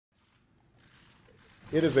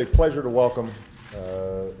It is a pleasure to welcome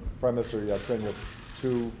Prime Minister Yatsenyuk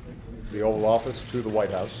to the Oval Office, to the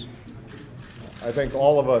White House. I think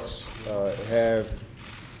all of us have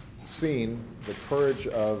seen the courage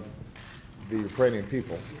of the Ukrainian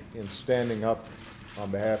people in standing up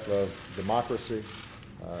on behalf of democracy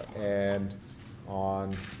and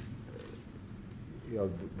on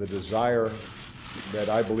the desire that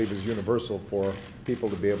I believe is universal for people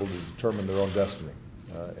to be able to determine their own destiny.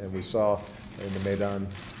 And we saw in the Maidan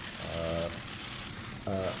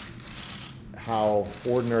how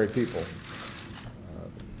ordinary people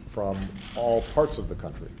from all parts of the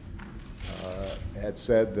country had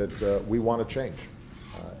said that we want to change.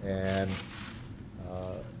 The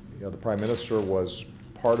Prime Minister was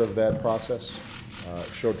part of that process,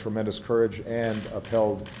 showed tremendous courage, and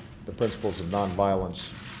upheld the principles of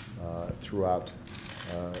nonviolence throughout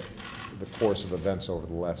the course of events over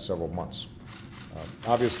the last several months.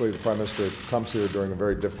 Obviously, the Prime Minister comes here during a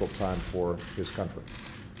very difficult time for his country.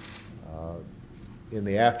 In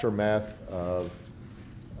the aftermath of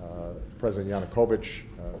President Yanukovych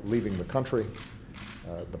leaving the country,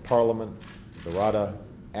 the Parliament, the Rada,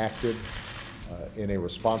 acted in a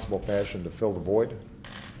responsible fashion to fill the void,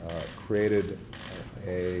 created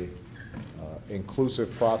an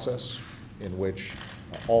inclusive process in which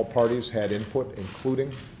all parties had input,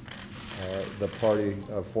 including the party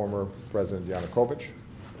of former President Yanukovych.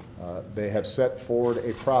 They have set forward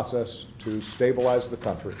a process to stabilize the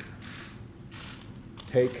country,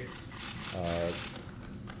 take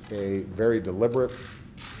a very deliberate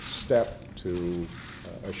step to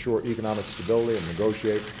assure economic stability and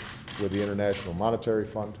negotiate with the International Monetary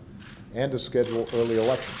Fund, and to schedule early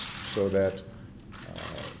elections so that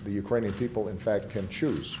the Ukrainian people, in fact, can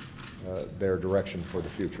choose their direction for the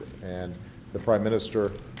future. And the Prime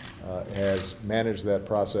Minister has managed that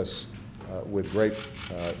process with great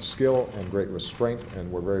skill and great restraint,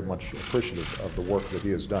 and we're very much appreciative of the work that he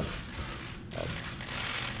has done.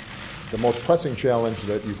 The most pressing challenge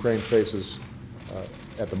that Ukraine faces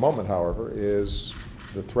at the moment, however, is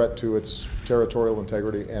the threat to its territorial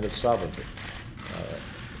integrity and its sovereignty.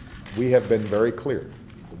 We have been very clear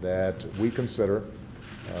that we consider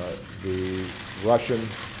the Russian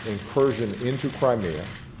incursion into Crimea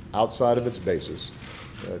outside of its bases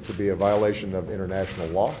to be a violation of international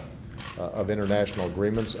law, of international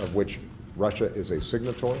agreements of which Russia is a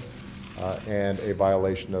signatory, and a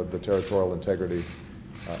violation of the territorial integrity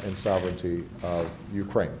and sovereignty of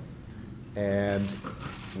Ukraine. And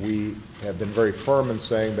we have been very firm in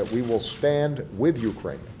saying that we will stand with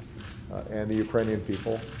Ukraine and the Ukrainian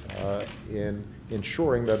people in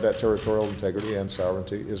ensuring that that territorial integrity and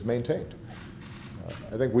sovereignty is maintained.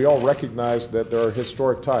 I think we all recognize that there are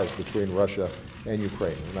historic ties between Russia and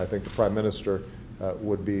Ukraine, and I think the Prime Minister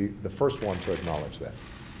would be the first one to acknowledge that.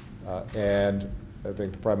 And I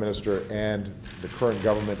think the Prime Minister and the current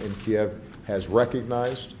government in Kiev has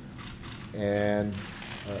recognized and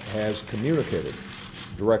has communicated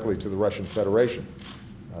directly to the Russian Federation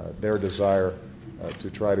their desire to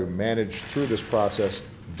try to manage through this process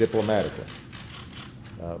diplomatically.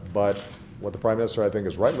 But what the Prime Minister, I think,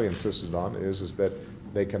 has rightly insisted on is that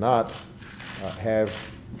they cannot have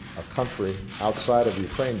a country outside of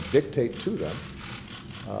Ukraine dictate to them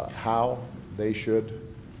how they should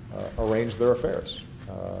arrange their affairs.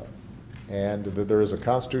 And that there is a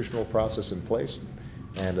constitutional process in place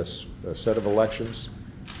and a set of elections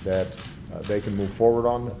that they can move forward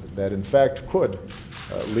on that, in fact, could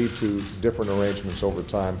lead to different arrangements over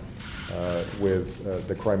time with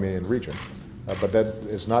the Crimean region. But that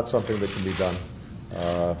is not something that can be done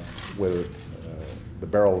with the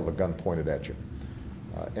barrel of a gun pointed at you.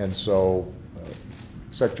 And so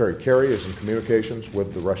Secretary Kerry is in communications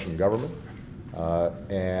with the Russian government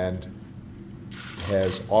and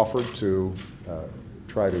has offered to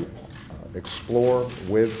try to explore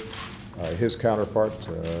with his counterpart,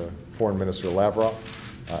 Foreign Minister Lavrov,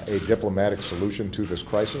 a diplomatic solution to this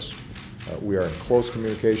crisis. We are in close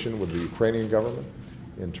communication with the Ukrainian government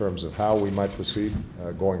in terms of how we might proceed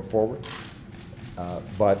going forward.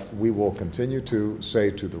 But we will continue to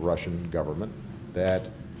say to the Russian government that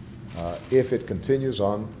if it continues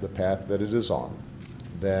on the path that it is on,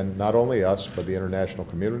 then not only us, but the international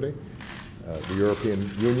community, the European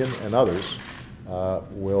Union and others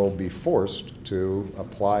will be forced to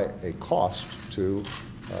apply a cost to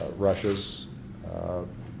Russia's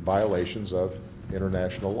violations of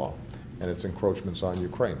international law and its encroachments on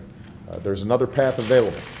Ukraine. There's another path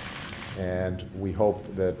available, and we hope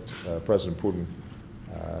that President Putin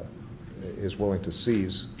is willing to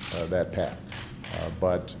seize that path.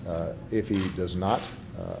 But if he does not,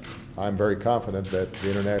 I'm very confident that the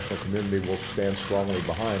international community will stand strongly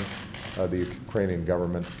behind the Ukrainian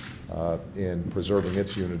government in preserving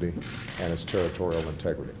its unity and its territorial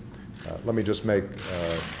integrity. Let me just make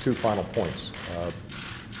two final points.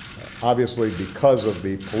 Obviously, because of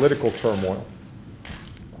the political turmoil,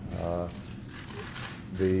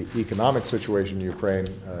 the economic situation in Ukraine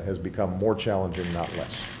has become more challenging, not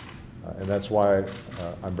less. And that's why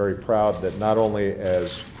I'm very proud that not only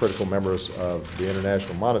as critical members of the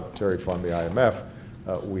International Monetary Fund, the IMF,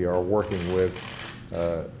 we are working with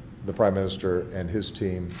the Prime Minister and his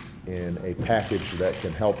team in a package that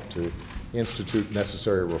can help to institute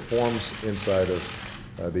necessary reforms inside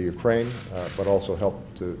of the Ukraine, but also help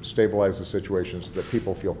to stabilize the situation so that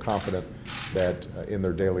people feel confident that in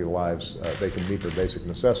their daily lives they can meet their basic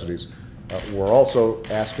necessities. We're also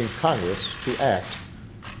asking Congress to act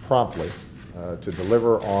promptly to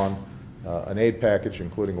deliver on an aid package,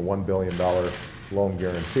 including a $1 billion loan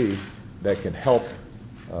guarantee that can help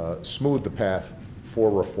smooth the path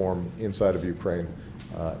for reform inside of Ukraine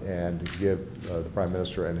and give the Prime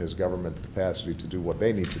Minister and his government the capacity to do what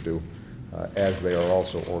they need to do as they are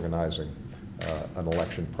also organizing an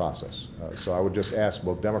election process. So I would just ask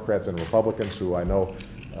both Democrats and Republicans, who I know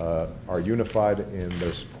are unified in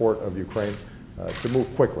their support of Ukraine, to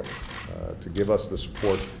move quickly, to give us the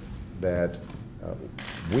support that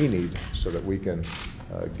we need so that we can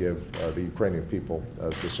give the Ukrainian people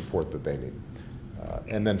the support that they need.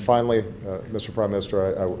 And then finally, Mr. Prime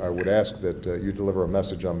Minister, I would ask that you deliver a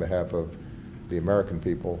message on behalf of the American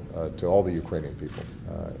people to all the Ukrainian people,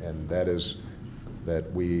 and that is that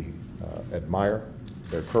we admire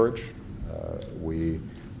their courage, we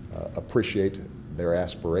appreciate their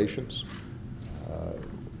aspirations,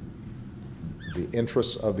 the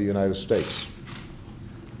interests of the United States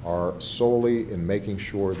are solely in making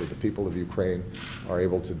sure that the people of Ukraine are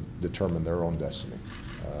able to determine their own destiny.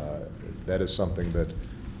 That is something that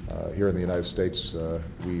here in the United States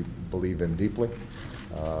we believe in deeply.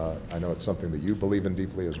 I know it's something that you believe in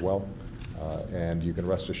deeply as well, and you can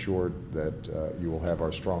rest assured that you will have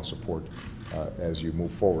our strong support as you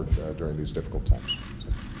move forward during these difficult times. So,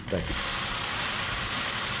 thank you.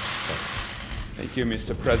 Thank you,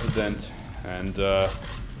 Mr. President, and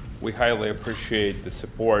we highly appreciate the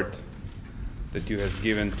support that you have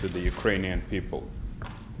given to the Ukrainian people.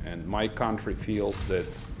 And my country feels that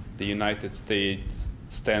the United States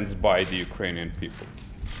stands by the Ukrainian people.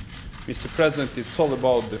 Mr. President, it's all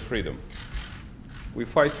about the freedom. We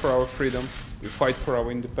fight for our freedom, we fight for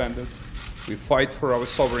our independence, we fight for our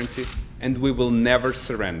sovereignty, and we will never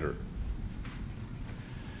surrender.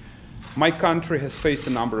 My country has faced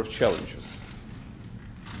a number of challenges.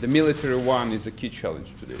 The military one is a key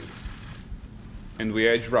challenge today. And we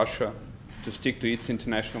urge Russia to stick to its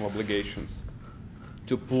international obligations,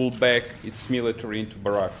 to pull back its military into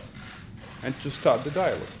barracks, and to start the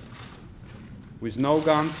dialogue. With no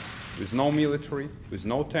guns, with no military, with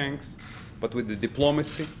no tanks, but with the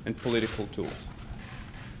diplomacy and political tools.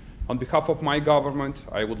 On behalf of my government,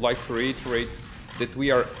 I would like to reiterate that we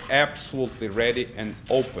are absolutely ready and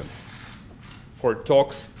open for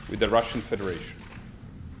talks with the Russian Federation.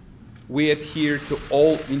 We adhere to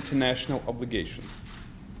all international obligations,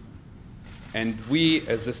 and we,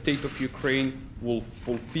 as the state of Ukraine, will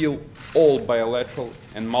fulfill all bilateral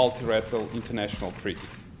and multilateral international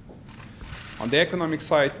treaties. On the economic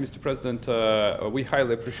side, Mr. President, we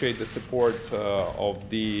highly appreciate the support of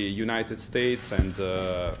the United States and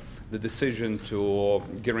the decision to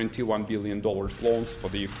guarantee $1 billion loans for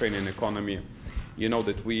the Ukrainian economy. You know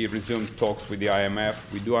that we resumed talks with the IMF.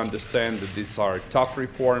 We do understand that these are tough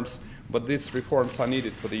reforms, but these reforms are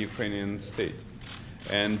needed for the Ukrainian state.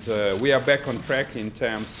 And we are back on track in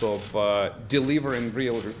terms of delivering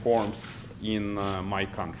real reforms in my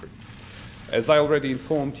country. As I already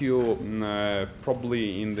informed you,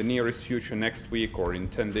 probably in the nearest future, next week or in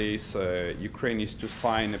 10 days, Ukraine is to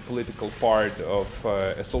sign a political part of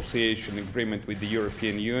association agreement with the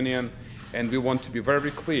European Union. And we want to be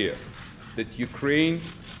very clear that Ukraine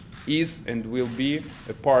is and will be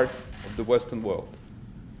a part of the Western world.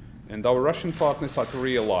 And our Russian partners are to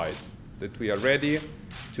realize that we are ready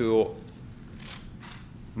to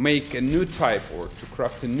make a new type or to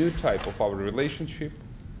craft a new type of our relationship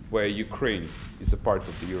where Ukraine is a part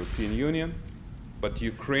of the European Union, but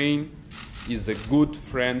Ukraine is a good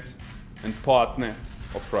friend and partner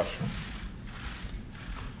of Russia.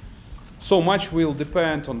 So much will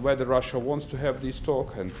depend on whether Russia wants to have this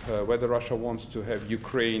talk and whether Russia wants to have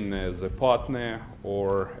Ukraine as a partner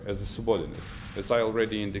or as a subordinate. As I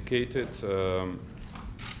already indicated,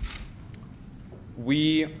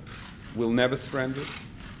 we will never surrender,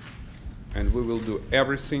 and we will do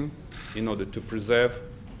everything in order to preserve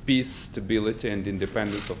peace, stability, and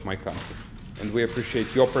independence of my country. and we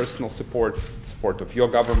appreciate your personal support, support of your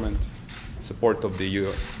government, support of the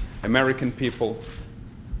American people,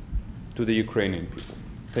 to the Ukrainian people.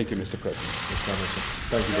 Thank you, Mr. President.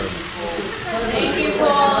 Thank you very much. Thank you,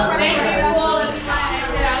 Paul. Thank you, Paul. It's fine.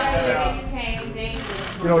 Thank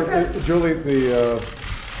you. You know, Julie,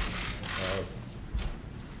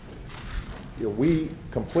 we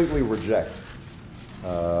completely reject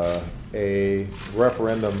a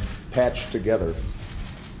referendum patched together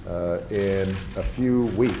in a few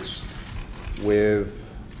weeks with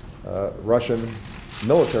Russian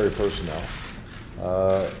military personnel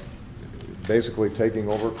basically taking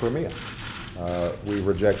over Crimea. We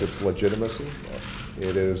reject its legitimacy.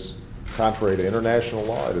 It is contrary to international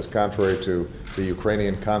law. It is contrary to the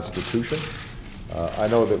Ukrainian Constitution. I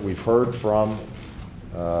know that we've heard from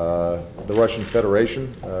the Russian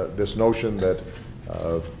Federation this notion that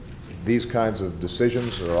these kinds of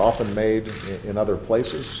decisions are often made in other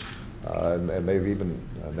places, and they've even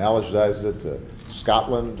analogized it to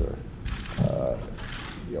Scotland or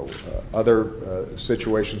other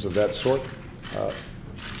situations of that sort.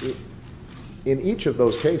 In each of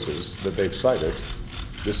those cases that they've cited,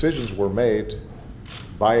 decisions were made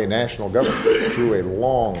by a national government through a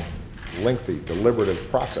long, lengthy, deliberative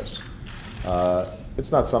process.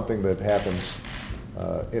 It's not something that happens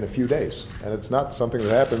in a few days, and it's not something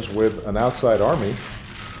that happens with an outside army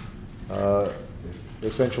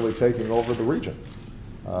essentially taking over the region.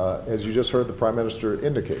 As you just heard the Prime Minister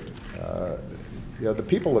indicate, the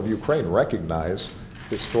people of Ukraine recognize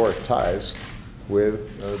historic ties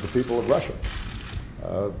with the people of Russia.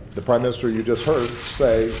 The Prime Minister you just heard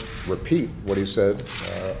repeat what he said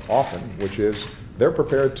often, which is they're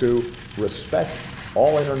prepared to respect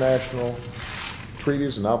all international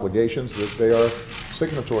treaties and obligations that they are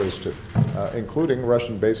signatories to, including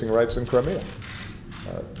Russian basing rights in Crimea.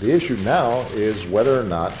 The issue now is whether or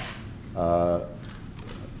not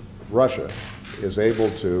Russia is able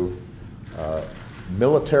to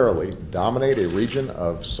militarily dominate a region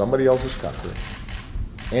of somebody else's country,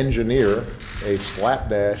 engineer a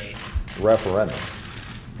slapdash referendum,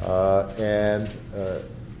 and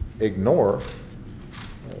ignore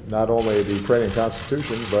not only the Ukrainian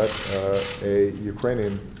Constitution, but a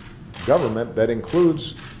Ukrainian government that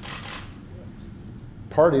includes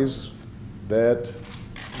parties that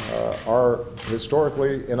are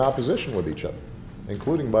historically in opposition with each other,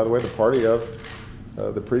 including, by the way, the party of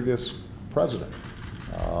the previous president.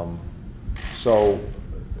 So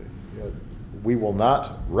we will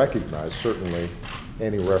not recognize, certainly,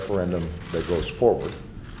 any referendum that goes forward.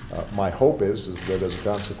 My hope is that as a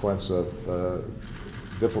consequence of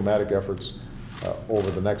diplomatic efforts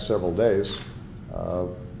over the next several days,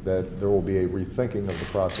 that there will be a rethinking of the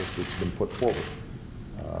process that's been put forward.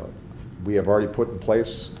 We have already put in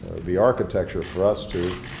place the architecture for us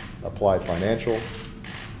to apply financial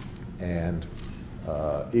and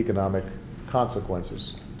economic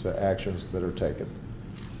consequences to actions that are taken.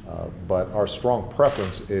 But our strong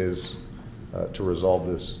preference is to resolve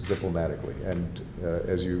this diplomatically. And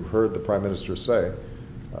as you heard the Prime Minister say,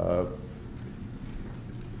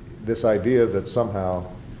 this idea that somehow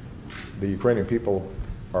the Ukrainian people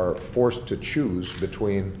are forced to choose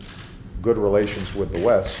between good relations with the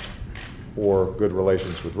West or good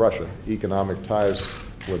relations with Russia, economic ties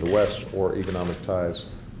with the West or economic ties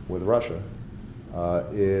with Russia,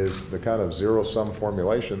 is the kind of zero-sum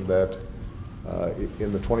formulation that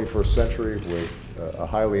in the 21st century with a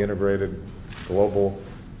highly integrated global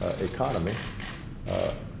economy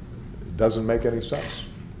doesn't make any sense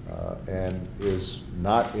and is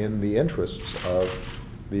not in the interests of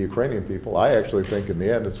the Ukrainian people. I actually think in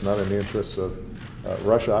the end it's not in the interests of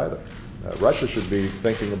Russia either. Russia should be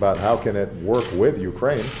thinking about how can it work with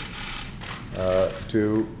Ukraine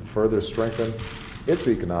to further strengthen its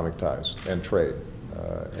economic ties and trade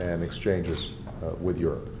and exchanges with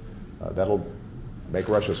Europe. That'll make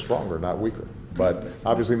Russia stronger, not weaker. But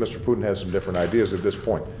obviously Mr. Putin has some different ideas at this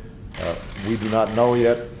point. We do not know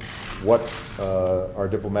yet what our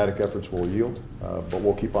diplomatic efforts will yield, but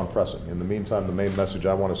we'll keep on pressing. In the meantime, the main message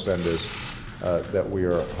I want to send is that we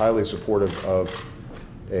are highly supportive of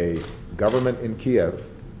a government in Kiev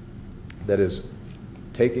that is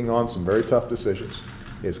taking on some very tough decisions,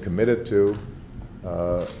 is committed to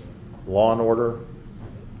law and order,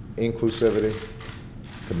 inclusivity,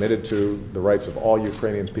 committed to the rights of all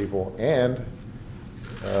Ukrainian people, and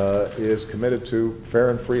is committed to fair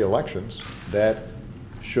and free elections that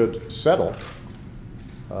should settle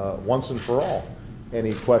once and for all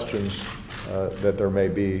any questions that there may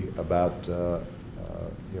be about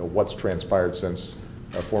what's transpired since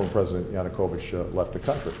former President Yanukovych left the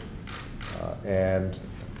country. And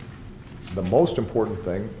the most important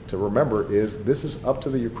thing to remember is this is up to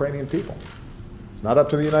the Ukrainian people. It's not up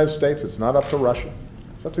to the United States, it's not up to Russia.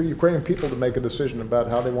 It's up to the Ukrainian people to make a decision about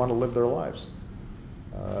how they want to live their lives.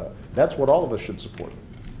 That's what all of us should support.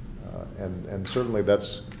 And certainly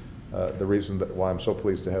that's the reason why I'm so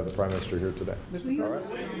pleased to have the Prime Minister here today. All right.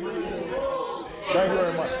 Thank you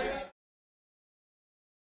very much.